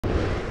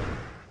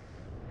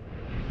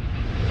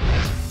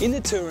In the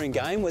touring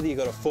game, whether you've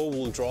got a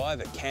four-wheel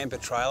drive, a camper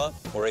trailer,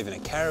 or even a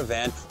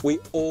caravan, we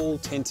all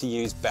tend to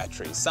use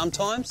batteries.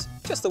 Sometimes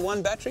just the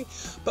one battery,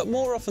 but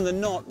more often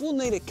than not, we'll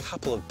need a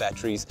couple of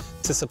batteries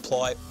to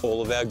supply all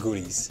of our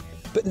goodies.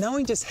 But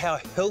knowing just how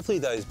healthy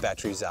those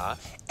batteries are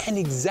and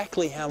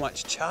exactly how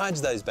much charge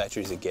those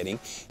batteries are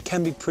getting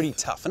can be pretty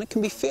tough, and it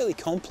can be fairly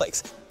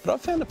complex. But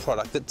I've found a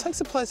product that takes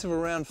the place of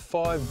around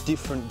 5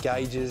 different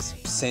gauges,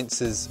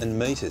 sensors and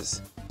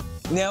meters.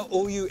 Now,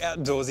 all you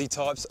outdoorsy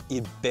types,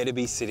 you'd better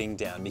be sitting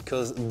down,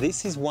 because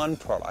this is one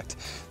product,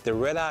 the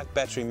REDARC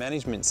battery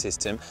management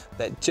system,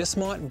 that just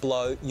might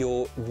blow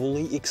your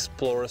woolly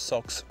Explorer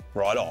socks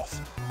right off.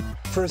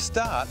 For a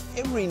start,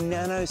 every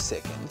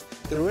nanosecond,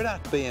 the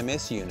REDARC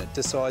BMS unit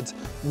decides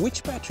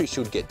which battery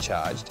should get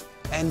charged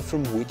and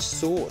from which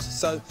source.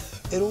 So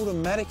it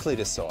automatically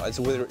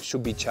decides whether it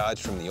should be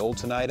charged from the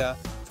alternator,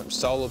 from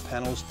solar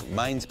panels, from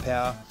mains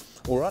power,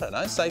 or I don't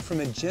know, say from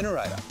a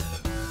generator.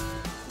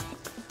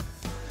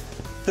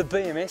 The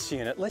BMS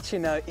unit lets you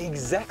know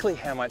exactly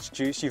how much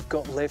juice you've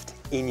got left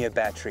in your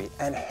battery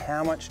and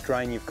how much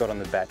drain you've got on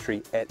the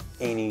battery at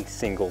any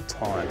single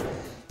time.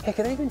 Heck,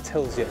 it even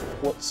tells you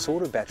what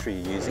sort of battery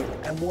you're using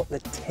and what the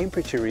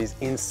temperature is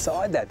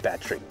inside that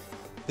battery.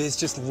 There's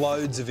just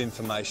loads of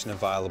information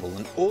available,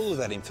 and all of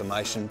that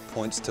information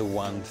points to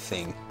one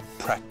thing: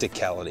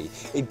 practicality.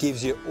 It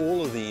gives you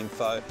all of the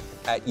info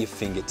at your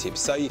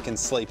fingertips, so you can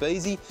sleep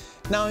easy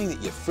knowing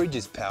that your fridge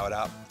is powered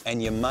up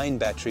and your main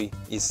battery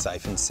is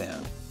safe and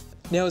sound.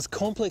 Now, as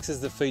complex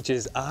as the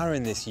features are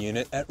in this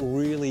unit, it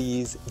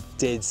really is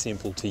dead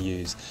simple to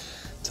use.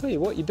 Tell you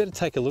what, you better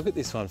take a look at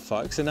this one,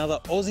 folks. Another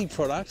Aussie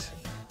product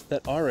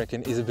that I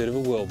reckon is a bit of a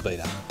world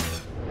beater.